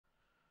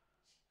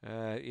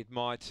it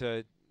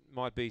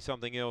might be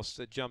something else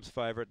that jumps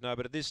favourite. No,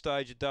 but at this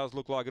stage it does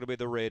look like it'll be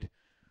the red.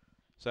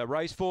 So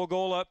race 4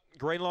 Gawler,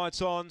 green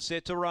lights on,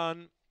 set to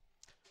run.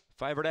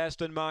 Favourite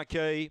Aston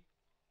Marquee.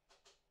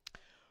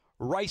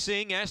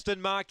 Racing, Aston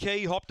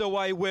Marquee hopped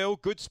away well.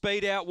 Good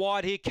speed out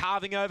wide here,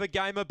 carving over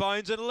Game of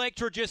Bones. And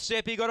Electra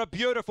Giuseppe got a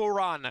beautiful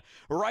run.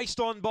 Raced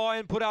on by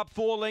and put up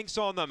 4 lengths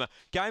on them.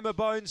 Game of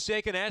Bones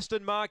second,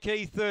 Aston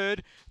Marquee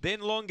third.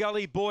 Then Long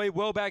Gully Boy,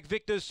 well back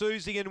Victor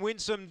Susie and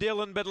Winsome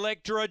Dillon. But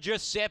Electra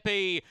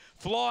Giuseppe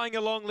flying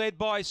along, led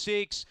by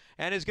 6,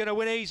 and is going to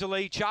win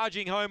easily.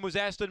 Charging home was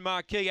Aston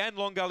Marquee and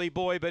Long Gully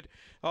Boy, but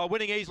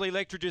winning easily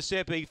Electra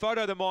Giuseppe.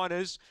 Photo the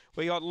Miners.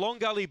 We got Long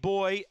Gully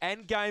Boy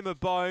and Game of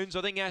Bones.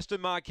 I think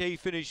Aston Marquee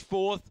finished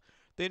 4th,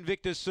 then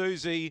Victor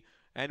Susie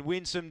and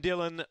Winsome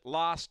Dillon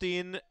last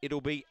in.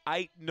 It'll be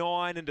 8,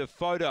 9 and a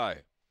photo.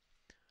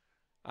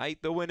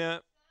 8 the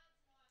winner,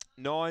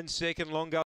 9 second, Long Gully.